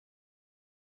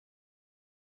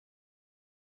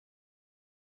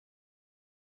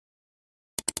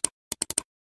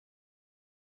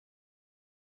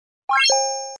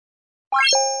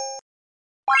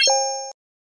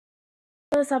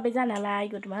सबैजनालाई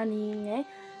good morning है।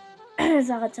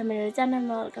 स्वागत छ मेरो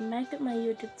च्यानलमा। Welcome back to my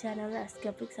YouTube channel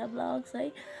आस्किया blogs है।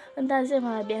 अन्त आज चाहिँ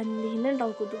मलाई बिहानदेखि नै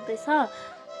टाउको दुख्दैछ,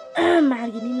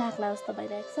 मार्गी नि लाग्ला जस्तो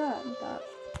भइरहेको छ। अन्त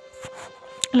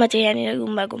म चाहिँ यहाँनिर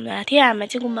गुम्बा घुम्न आएको थिएँ। आमा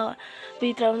चाहिँ गुम्बा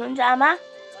भित्र हुनुहुन्छ। आमा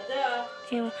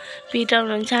भित्र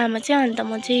हुनुहुन्छ आमा चाहिँ। अन्त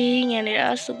म चाहिँ यहाँनिर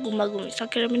गुम्बा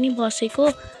घुमिसकेर पनि बसेको।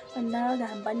 अन्त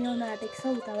घाम पनि आउन आँटेको छ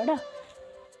उताबाट।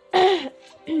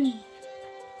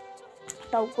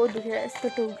 टाउको दुखेर यस्तो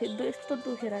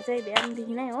दुखेर चाहिँ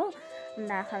बिहानदेखि नै हो।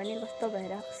 अन्त आँखा पनि कस्तो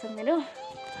भइरहेको छ मेरो।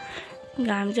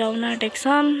 घाम चाहिँ आउन आँटेको छ।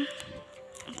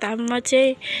 अन्त म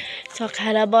चाहिँ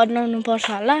सखाएर बनाउनु पर्छ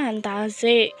होला। अन्त आज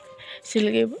चाहिँ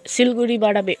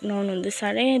सिलगढीबाट भेट्नु आउनुहुँदैछ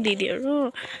अरे दिदीहरू।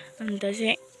 अन्त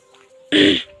चाहिँ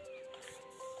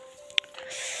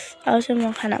अब चाहिँ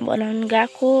म खाना बनाउनु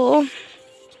गएको हो।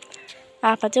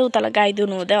 आप्पा चाहिँ उतालाई गाई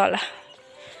दुहुनु हुँदै होला।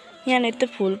 यहाँनिर त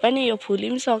फुल पनि, यो फुली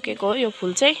पनि सकेको हो। यो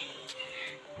फुल चाहिँ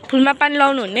फुलमा पानी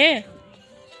लाउनु हुने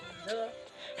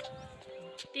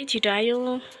यति छिटो आयो।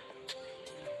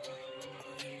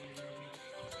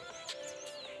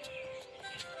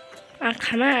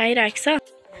 आँखामा आइरहेको छ।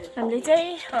 हामीले चाहिँ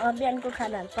बिहानको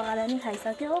खानाहरू पकाएर नि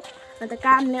खाइसक्यो। अन्त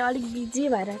कामले अलिक बिजी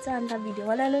भएर चाहिँ अन्त भिडियो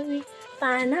बनाउनु पनि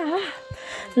पाएन हो।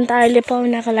 अन्त अहिले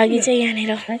पाहुनाको लागि चाहिँ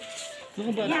यहाँनिर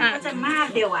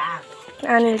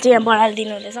नानीले चाहिँ यहाँ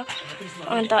बढालिदिनु हुँदैछ।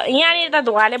 अन्त यहाँनिर त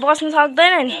धुवाले बस्नु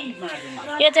सक्दैन नि।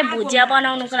 यो चाहिँ भुजिया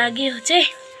बनाउनुको लागि हो चाहिँ।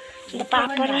 अन्त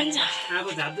पापड हुन्छ।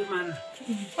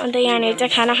 अन्त यहाँनिर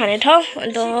चाहिँ खाना खाने ठाउँ।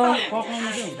 अन्त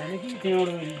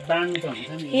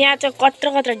यहाँ चाहिँ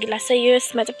कत्रो गिलास छ।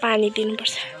 यसमा चाहिँ पानी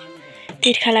दिनुपर्छ,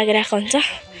 तिर्खा लागिरहेको हुन्छ।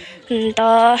 अन्त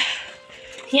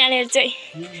यहाँनिर चाहिँ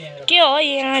के हो,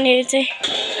 यहाँनिर चाहिँ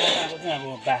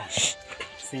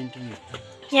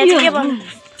यहाँ चाहिँ के भन्नु,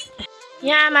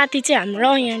 यहाँ माथि चाहिँ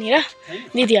हाम्रो यहाँनिर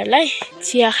दिदीहरूलाई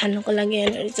चिया खानुको लागि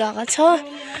यहाँनिर जग्गा छ।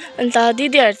 अन्त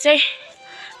दिदीहरू चाहिँ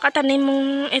कता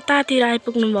निमुङ यतातिर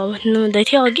आइपुग्नु भयो भन्नुहुँदै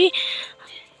थियो अघि।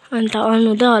 अन्त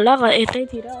आउनुहुँदै होला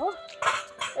यतैतिर हो,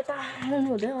 यता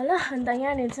आउनुहुँदै होला। अन्त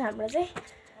यहाँनिर चाहिँ हाम्रो चाहिँ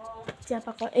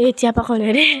चिया पकाउने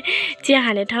अरे चिया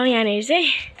खाने ठाउँ यहाँनिर चाहिँ।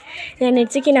 यहाँनिर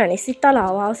चाहिँ किनभने शीतल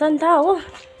हावा आउँछ नि त हो।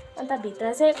 अन्त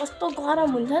भित्र चाहिँ कस्तो गरम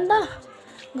हुन्छ नि त।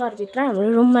 घरभित्र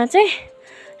हाम्रो रुममा चाहिँ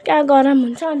क्या गरम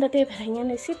हुन्छ। अन्त त्यही भएर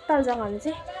यहाँनिर शीतल जग्गामा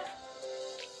चाहिँ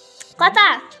कता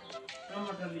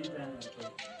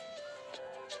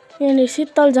यहाँनिर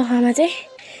शीतल जग्गामा चाहिँ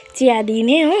चिया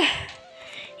दिने हो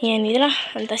यहाँनिर।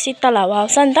 अन्त शीतल हावा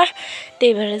आउँछ नि त,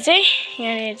 त्यही भएर चाहिँ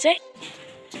यहाँनिर चाहिँ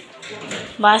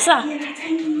भएछ।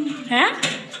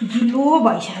 गिलो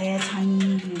भइसकेको छ नि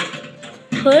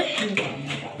खोइ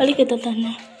अलिकति त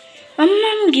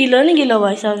आम्माम गिलो नि गिलो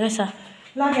भइसकेको छ।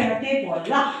 लगेर टेप हो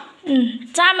ल।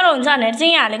 चाम्रो हुन्छ भनेर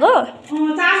चाहिँ यहाँ हालेको।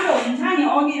 चाम्रो हुन्छ नि,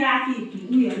 अघि राति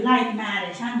उयो लाइटमा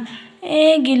आएछ नि।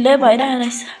 ए गिलै भइरहेको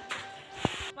रहेछ।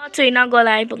 म छुइनँ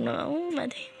गोला आइपुग्नु हो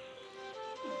माथि।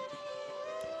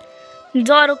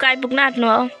 ज्वरोको आइपुग्न आँट्नु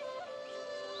हो।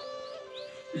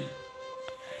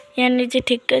 यहाँनिर चाहिँ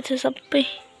ठिकै छ सबै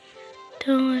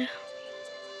ठाउँहरू।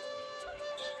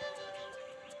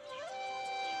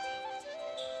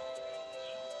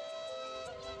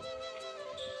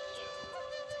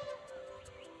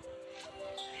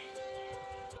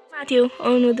 माथि हो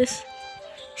आउनु हुँदैछ।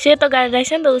 सेतो गाडी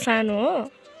रहेछ नि त, ऊ सानो हो।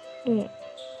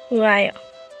 ऊ आयो।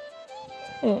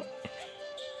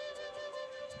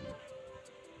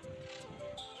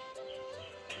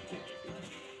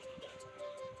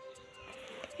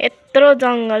 यत्रो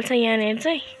जङ्गल छ यहाँनिर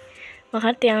चाहिँ।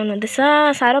 भर्खर त्यहाँ आउनुहुँदैछ।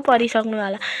 साह्रो परिसक्नु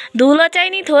होला। धुलो चाहिँ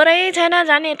नि थोरै छैन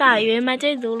झन्। यता हाइवेमा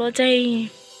चाहिँ धुलो चाहिँ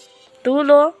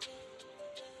धुलो।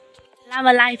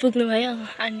 लाभालाई आइपुग्नु भयो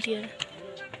आन्टीहरू।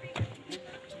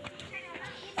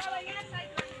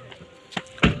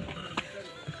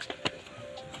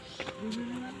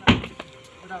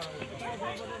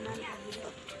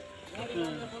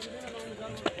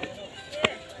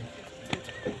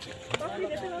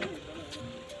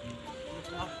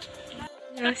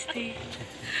 नमस्ते।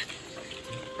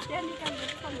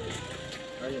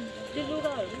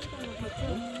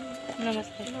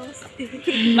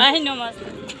 भाइ नमस्ते।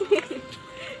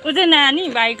 ऊ चाहिँ नानी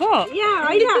भाइको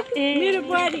मेरो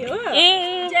बुहारी हो।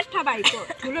 ए जेठा भाइको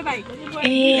ठुलो भाइको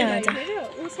ए हजुर।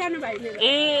 ऊ सानो भाइ मेरो।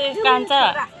 ए कान्छा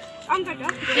अङ्कल हो।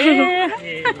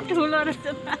 ठुलो रहेछ।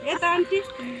 यता आन्टी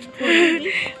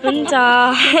हुन्छ।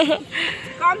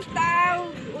 कम्ता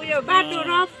उयो बाटो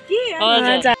रफ कि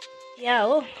हजुर यहाँ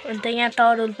हो। अन्त यहाँ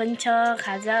तरुल पनि छ,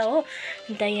 खाजा हो।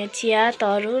 अन्त यहाँ चिया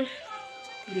तरुल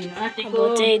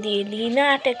चाहिँ लिन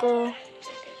आँटेको।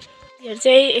 यो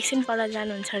चाहिँ एकछिन पर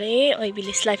जानुहुन्छ अरे ओइ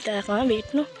भिलेज लाइफ दादाकोमा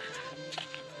भेट्नु।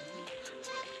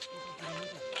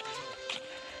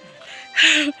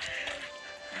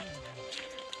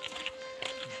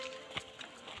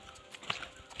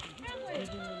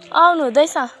 आउनु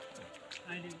हुँदैछ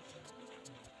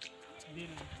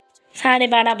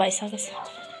 12:30 भइसकेछ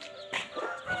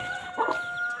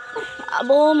अब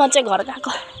म चाहिँ घर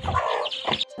गएको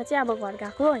अब घर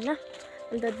गएको होइन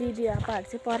अन्त दिदी आपाहरू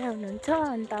चाहिँ पढाइ हुनुहुन्छ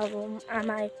अन्त अब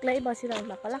आमा एक्लै बसिरहनु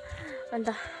भएको होला अन्त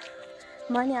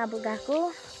म नि अब गएको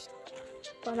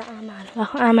पर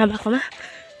आमा भएकोमा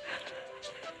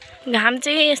घाम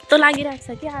चाहिँ यस्तो लागिरहेको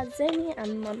छ कि आज चाहिँ नि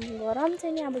गरम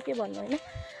चाहिँ नि अब के भन्नु होइन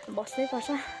बस्नै पर्छ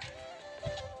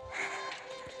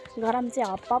गरम चाहिँ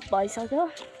हप भइसक्यो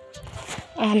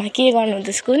आमा के गर्नु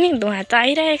हुँदैछ नि धुवा त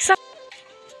आइरहेको छ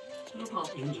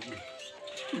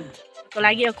को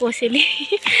लागि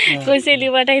कोसेली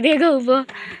बटाइदिएको उभो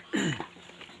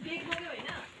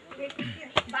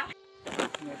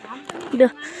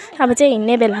अब चाहिँ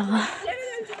हिँड्ने बेला भयो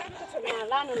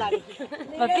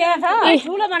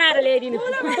ठुलो बनाएर ल्याइदिनु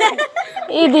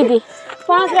ए दिदी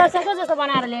 5 वर्षको जस्तो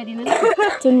बनाएर ल्याइदिनु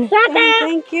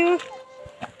थ्याङ्क यू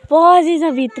पसी छ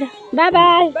भित्र बाई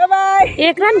बाई बाई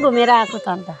एक रात घुमेर आएको त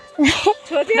अन्त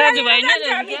दाजुभाइ नै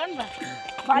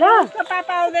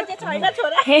पापा आउँदै चाहिँ छैन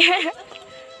छोरा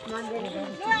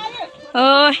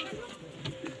ओइ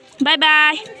by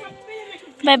by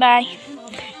by by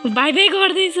by by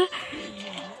गर्दैछ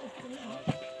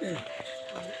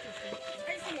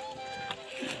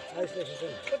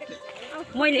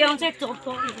मैले ल्याउँछु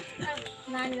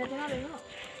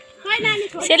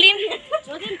सेलिम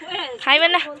खाइ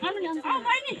भन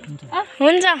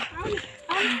हुन्छ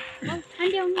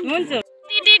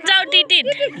टिटिट जाऊ टिटिट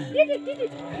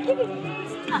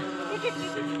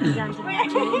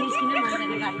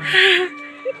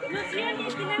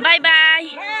बाई बाई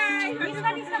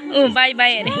बाई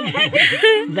बाई अरे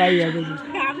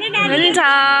हुन्छ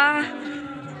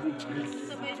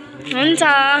हुन्छ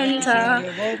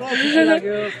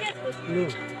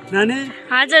नानी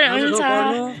हजुर हुन्छ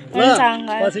हुन्छ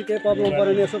अङ्कल पछि के प्रब्लम पर्यो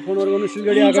भने यसो फोनहरु गर्नु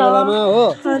सिलगढी आएको बेलामा हो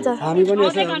हामी पनि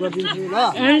यसो हेल्प गरिदिन्छौँ ल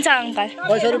हुन्छ अङ्कल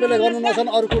पैसा रुपैयाँले गर्नु नछन्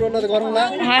अरु कुरोले गरौँला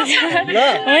हजुर ल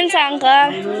हुन्छ अङ्कल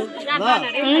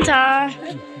हुन्छ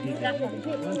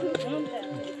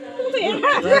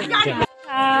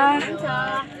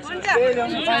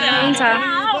हुन्छ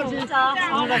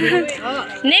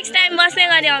नेक्स्ट टाइम बस्ने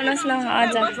गरी आउनुहोस् न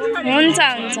हजुर हुन्छ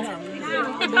हुन्छ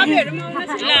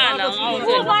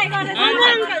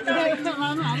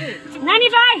नानी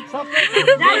भाइ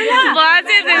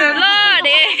बसिदिनु ल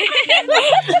अरे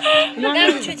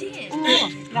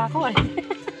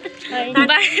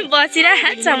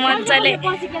बसिरहेको छ मजाले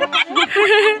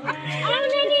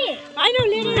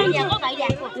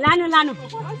लानु लानु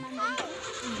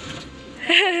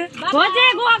खोजे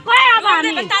गएको अब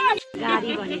हामी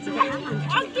गाडी भनेपछि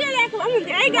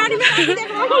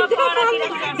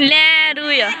ल्या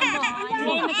रुयो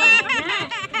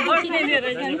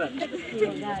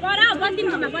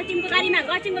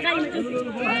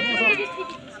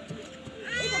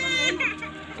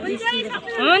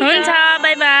हुन्छ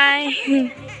बाई बाई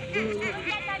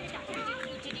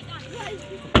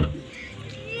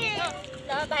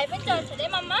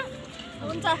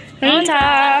हुन्छ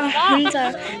हुन्छ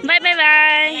by by by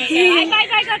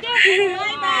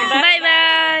by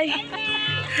by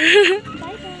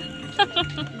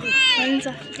हुन्छ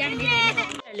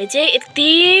चाहिँ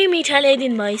यति मिठा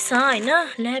ल्याइदिनु भएछ होइन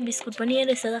ल्या बिस्कुट पनि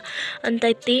रहेछ अन्त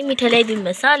यति मिठा ल्याइदिनु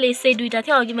भएछ यसै दुइटा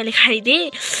थियो अघि मैले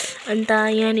खाइदिएँ अन्त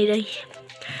यहाँनिर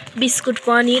बिस्कुट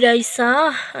पनि रहेछ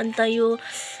अन्त यो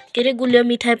के अरे गुलियो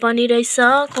मिठाई पनि रहेछ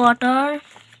कटर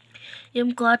यो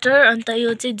पनि कटर अन्त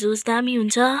यो चाहिँ जुस दामी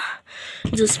हुन्छ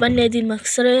जुस पनि ल्याइदिनु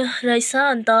भएको रहेछ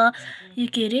अन्त यो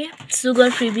के अरे सुगर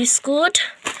फ्री बिस्कुट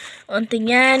अन्त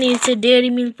यहाँनिर चाहिँ डेरी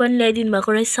मिल्क पनि ल्याइदिनु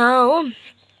भएको रहेछ हो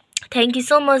थ्याङ्क यू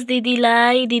सो मच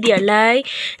दिदीलाई दिदीहरूलाई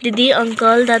दिदी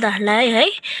अङ्कल दादाहरूलाई है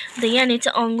अन्त यहाँनिर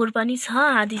चाहिँ अङ्गुर पनि छ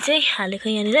आधी चाहिँ हालेको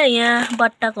यहाँनिर यहाँ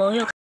बट्टाको हो यो